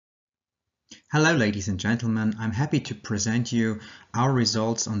Hello ladies and gentlemen, I'm happy to present you our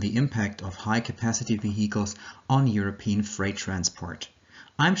results on the impact of high-capacity vehicles on European freight transport.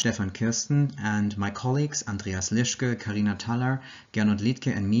 I'm Stefan Kirsten, and my colleagues Andreas Lischke, Karina Thaler, Gernot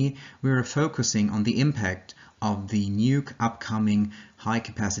Liedtke and me, we are focusing on the impact of the new upcoming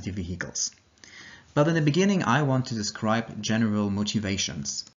high-capacity vehicles. But in the beginning I want to describe general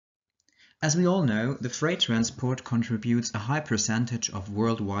motivations. As we all know, the freight transport contributes a high percentage of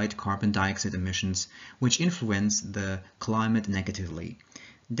worldwide carbon dioxide emissions, which influence the climate negatively.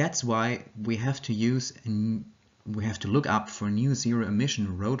 That's why we have to look up for new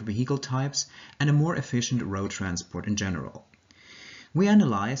zero-emission road vehicle types and a more efficient road transport in general. We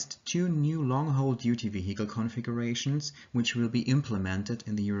analyzed two new long-haul duty vehicle configurations which will be implemented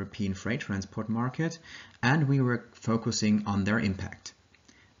in the European freight transport market, and we were focusing on their impact.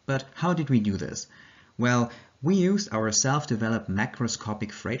 But how did we do this? Well, we used our self-developed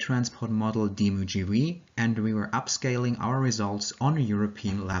macroscopic freight transport model DMUGV, and we were upscaling our results on a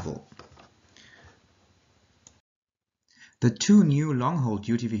European level. The two new long-haul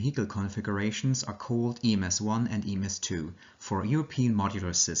duty vehicle configurations are called EMS1 and EMS2 for European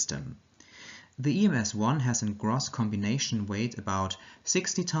modular system. The EMS1 has a gross combination weight about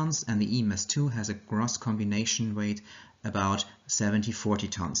 60 tons and the EMS2 has a gross combination weight about 70-40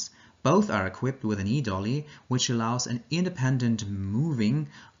 tons. Both are equipped with an e-dolly, which allows an independent moving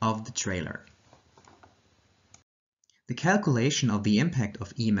of the trailer. The calculation of the impact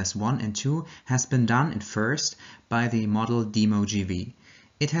of EMS1 and 2 has been done at first by the model DMOGV.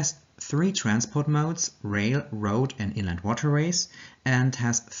 It has three transport modes, rail, road and inland waterways, and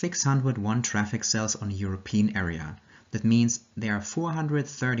has 601 traffic cells on a European area. That means there are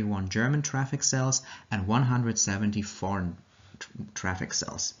 431 German traffic cells and 170 foreign traffic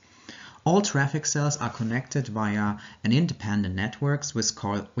cells. All traffic cells are connected via an independent network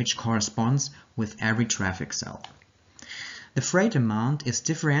which corresponds with every traffic cell. The freight amount is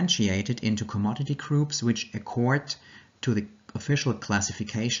differentiated into commodity groups which accord to the official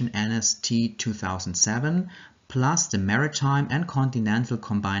classification NST 2007, plus the maritime and continental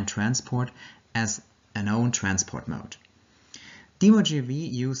combined transport as an own transport mode.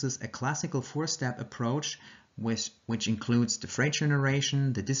 DMOGV uses a classical four-step approach which includes the freight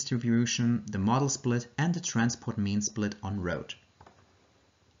generation, the distribution, the model split and the transport mean split on road.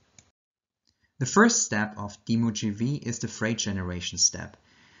 The first step of DMOGV is the freight generation step.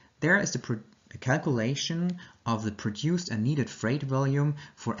 There is the calculation of the produced and needed freight volume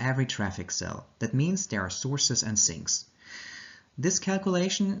for every traffic cell. That means there are sources and sinks. This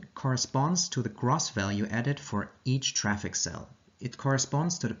calculation corresponds to the gross value added for each traffic cell. It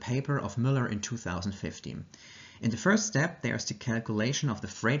corresponds to the paper of Müller in 2015. In the first step, there is the calculation of the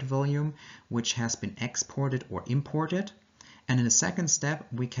freight volume which has been exported or imported. And in the second step,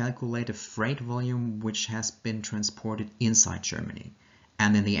 we calculate the freight volume which has been transported inside Germany.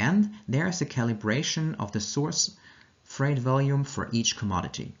 And in the end, there is a calibration of the source freight volume for each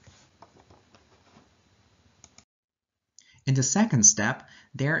commodity. In the second step,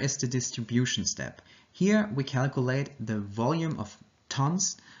 there is the distribution step. Here we calculate the volume of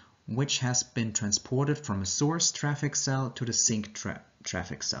tons which has been transported from a source traffic cell to the sink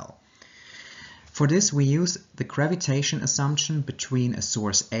traffic cell. For this, we use the gravitation assumption between a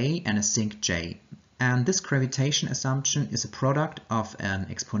source A and a sink J. And this gravitation assumption is a product of an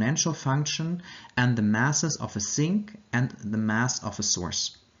exponential function and the masses of a sink and the mass of a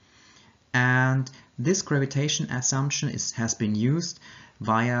source. And this gravitation assumption has been used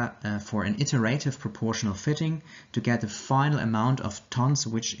for an iterative proportional fitting to get the final amount of tons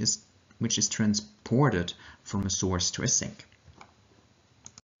which is transported from a source to a sink.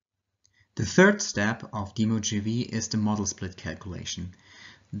 The third step of DMOGV is the model split calculation.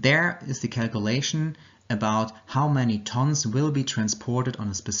 There is the calculation about how many tons will be transported on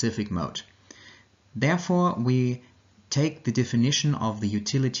a specific mode. Therefore, we take the definition of the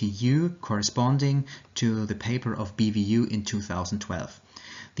utility U corresponding to the paper of BVU in 2012.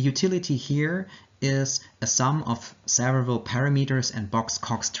 The utility here is a sum of several parameters and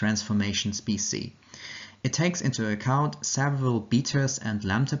Box-Cox transformations BC. It takes into account several betas and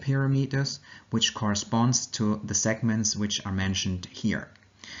lambda parameters, which corresponds to the segments which are mentioned here.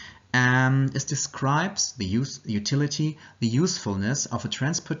 And it describes the utility, the usefulness of a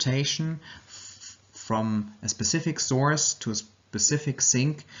transportation from a specific source to a specific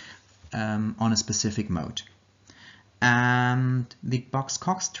sink on a specific mode. And the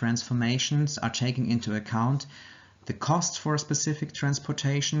Box-Cox transformations are taking into account the cost for a specific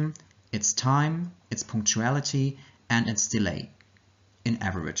transportation, its time, its punctuality, and its delay, in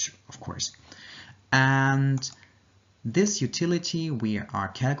average, of course. And This utility we are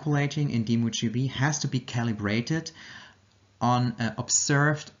calculating in DMOGV has to be calibrated on an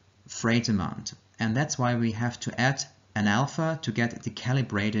observed freight demand. And that's why we have to add an alpha to get the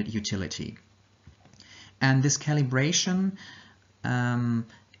calibrated utility. And this calibration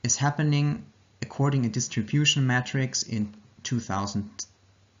is happening according to distribution matrix in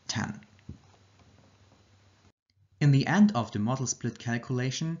 2010. In the end of the model split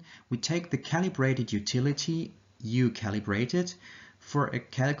calculation, we take the calibrated utility U calibrated for a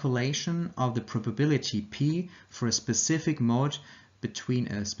calculation of the probability P for a specific mode between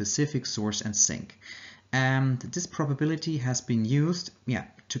a specific source and sink. And this probability has been used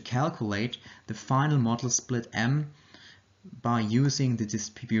to calculate the final model split M by using the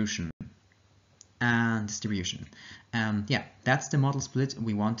distribution. That's the model split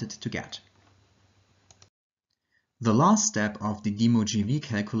we wanted to get. The last step of the DMOGV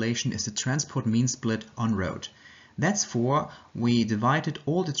calculation is the transport mean split on road. That's for we divided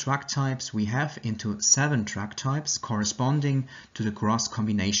all the truck types we have into 7 truck types corresponding to the gross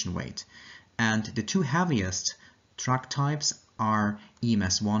combination weight. And the 2 heaviest truck types are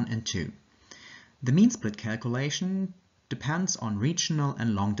EMS 1 and 2. The mean split calculation depends on regional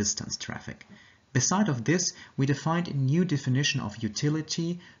and long distance traffic. Beside of this, we defined a new definition of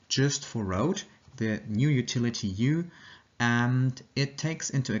utility just for road, the new utility U, and it takes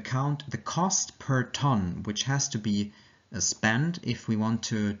into account the cost per ton, which has to be spent if we want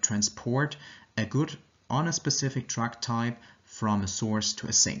to transport a good on a specific truck type from a source to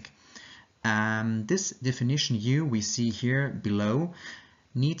a sink. This definition U we see here below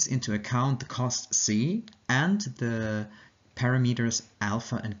needs into account the cost C and the parameters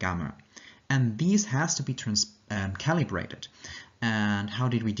alpha and gamma. And these has to be calibrated. And how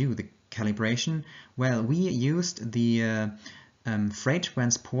did we do the calibration? Well, we used the freight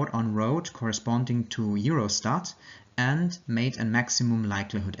transport on road corresponding to Eurostat and made a maximum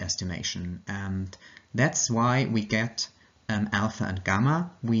likelihood estimation. And that's why we get alpha and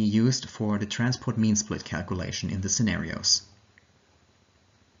gamma we used for the transport mean split calculation in the scenarios.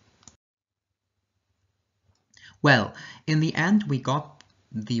 Well, in the end we got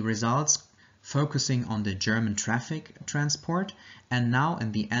the results focusing on the German traffic transport, and now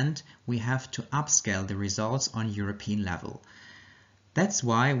in the end we have to upscale the results on European level. That's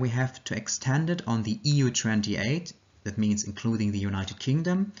why we have to extend it on the EU28, that means including the United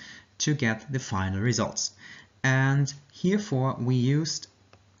Kingdom, to get the final results. And herefore we used,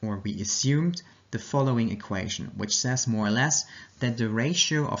 or we assumed, the following equation, which says more or less that the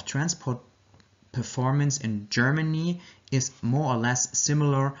ratio of transport performance in Germany is more or less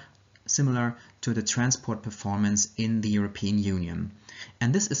similar to the transport performance in the European Union.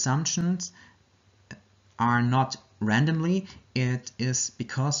 And these assumptions are not randomly, it is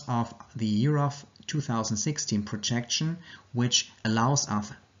because of the EUROF 2016 projection, which allows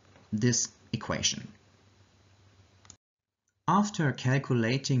us this equation. After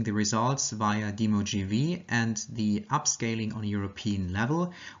calculating the results via DMOGV and the upscaling on European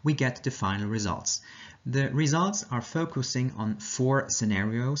level, we get the final results. The results are focusing on 4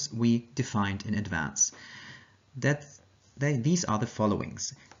 scenarios we defined in advance. These are the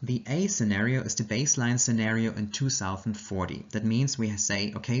followings. The A scenario is the baseline scenario in 2040. That means we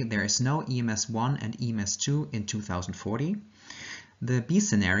say, okay, there is no EMS 1 and EMS 2 in 2040. The B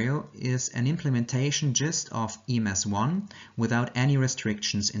scenario is an implementation just of EMS 1 without any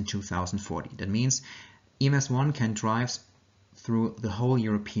restrictions in 2040. That means EMS 1 can drive through the whole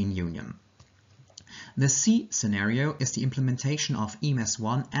European Union. The C scenario is the implementation of EMS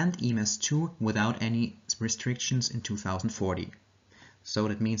 1 and EMS 2 without any restrictions in 2040. So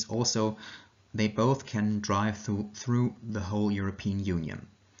that means also they both can drive through the whole European Union.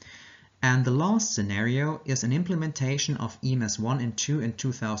 And the last scenario is an implementation of EMS 1 and 2 in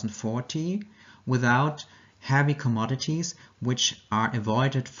 2040 without heavy commodities, which are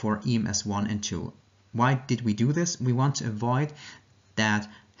avoided for EMS 1 and 2. Why did we do this? We want to avoid that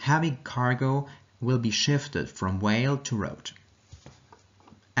heavy cargo will be shifted from rail to road.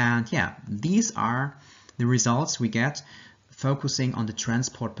 And these are the results we get focusing on the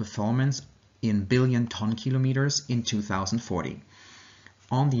transport performance in billion ton kilometers in 2040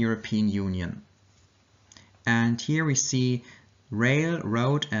 on the European Union. And here we see rail,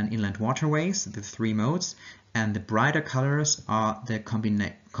 road and inland waterways, the 3 modes, and the brighter colors are the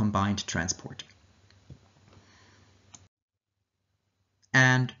combined transport.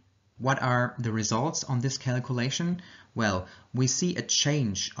 And what are the results on this calculation? Well, we see a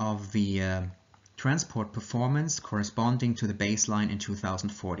change of the transport performance corresponding to the baseline in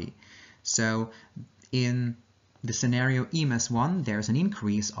 2040. So in the scenario EMS 1, there's an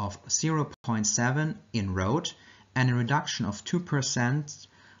increase of 0.7 in road and a reduction of 2%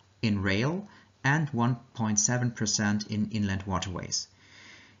 in rail and 1.7% in inland waterways.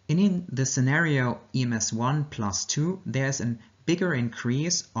 In the scenario EMS1 plus 2, there's a bigger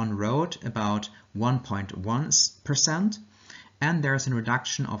increase on road, about 1.1%, and there's a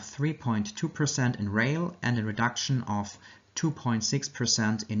reduction of 3.2% in rail and a reduction of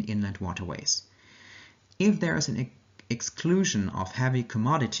 2.6% in inland waterways. If there is an exclusion of heavy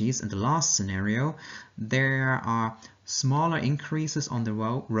commodities in the last scenario, there are smaller increases on the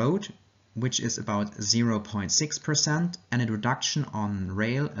road, which is about 0.6%, and a reduction on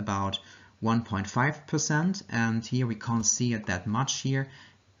rail about 1.5%, and here we can't see it that much here.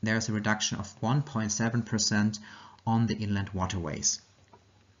 There's a reduction of 1.7% on the inland waterways.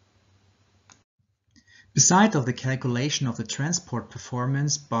 Besides of the calculation of the transport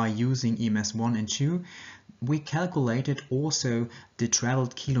performance by using EMS1 and 2, we calculated also the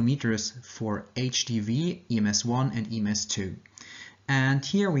traveled kilometers for HDV, EMS1 and EMS2. And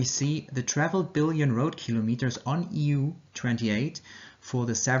here we see the traveled billion road kilometers on EU28 for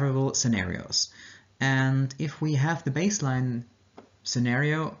the several scenarios. And if we have the baseline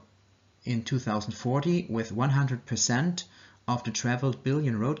scenario in 2040 with 100% of the traveled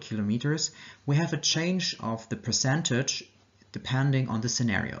billion road kilometers, we have a change of the percentage depending on the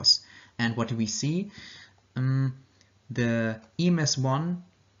scenarios. And what do we see? The EMS1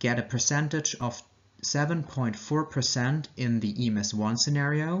 get a percentage of 7.4% in the EMS1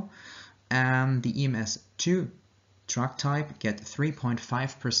 scenario, and the EMS2 truck type get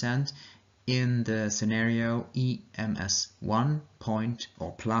 3.5% in the scenario EMS1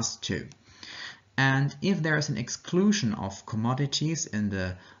 or plus 2. And if there is an exclusion of commodities in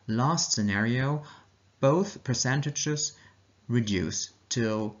the last scenario, both percentages reduce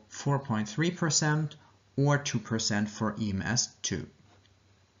till 4.3% or 2% for EMS2.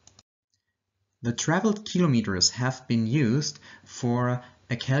 The traveled kilometers have been used for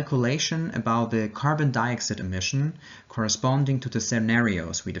a calculation about the carbon dioxide emission corresponding to the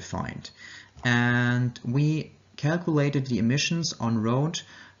scenarios we defined. And we calculated the emissions on road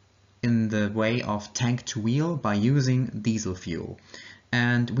in the way of tank to wheel by using diesel fuel.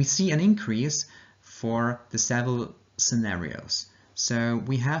 And we see an increase for the several scenarios. So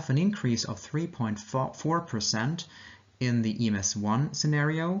we have an increase of 3.4% in the EMS1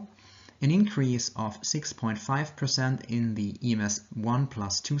 scenario, an increase of 6.5% in the EMS1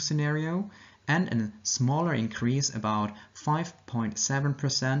 plus 2 scenario, and a smaller increase about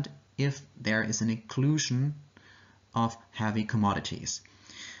 5.7% if there is an inclusion of heavy commodities.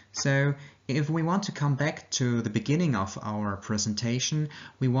 So if we want to come back to the beginning of our presentation,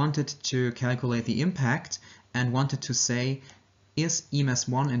 we wanted to calculate the impact and wanted to say, is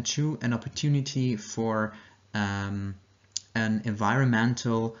EMS1 and 2 an opportunity for an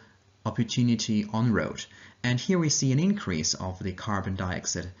environmental opportunity on road? And here we see an increase of the carbon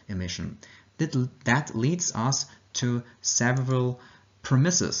dioxide emission. That leads us to several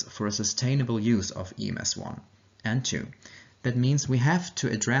premises for a sustainable use of EMS1 and 2. That means we have to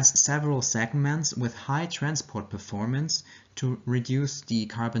address several segments with high transport performance to reduce the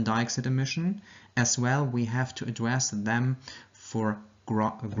carbon dioxide emission. As well, we have to address them for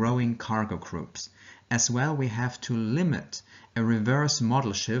growing cargo groups. As well, we have to limit a reverse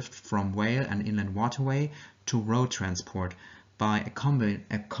model shift from rail and inland waterway to road transport by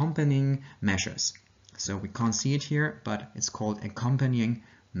accompanying measures. So we can't see it here, but it's called accompanying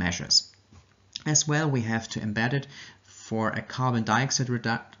measures. As well, we have to embed it for a carbon dioxide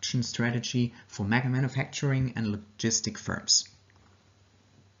reduction strategy for manufacturing and logistic firms.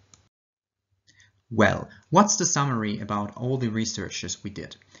 Well, what's the summary about all the researches we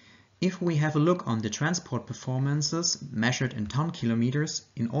did? If we have a look on the transport performances measured in ton kilometers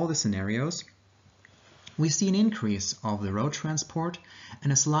in all the scenarios, we see an increase of the road transport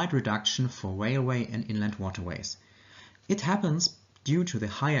and a slight reduction for railway and inland waterways. It happens due to the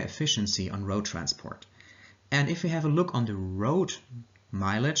higher efficiency on road transport. And if we have a look on the road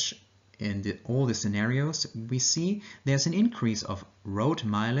mileage in all the scenarios, we see there's an increase of road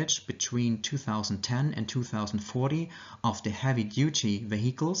mileage between 2010 and 2040 of the heavy-duty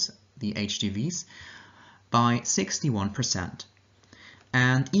vehicles, the HDVs, by 61%.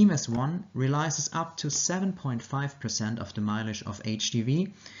 And EMS1 realizes up to 7.5% of the mileage of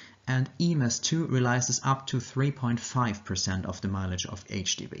HDV, and EMS2 realizes up to 3.5% of the mileage of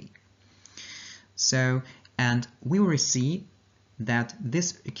HDV. So, and we will see that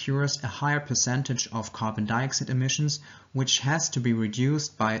this occurs a higher percentage of carbon dioxide emissions, which has to be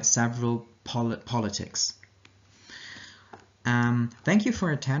reduced by several politics. Thank you for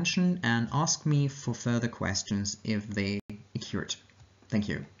your attention, and ask me for further questions if they occurred. Thank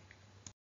you.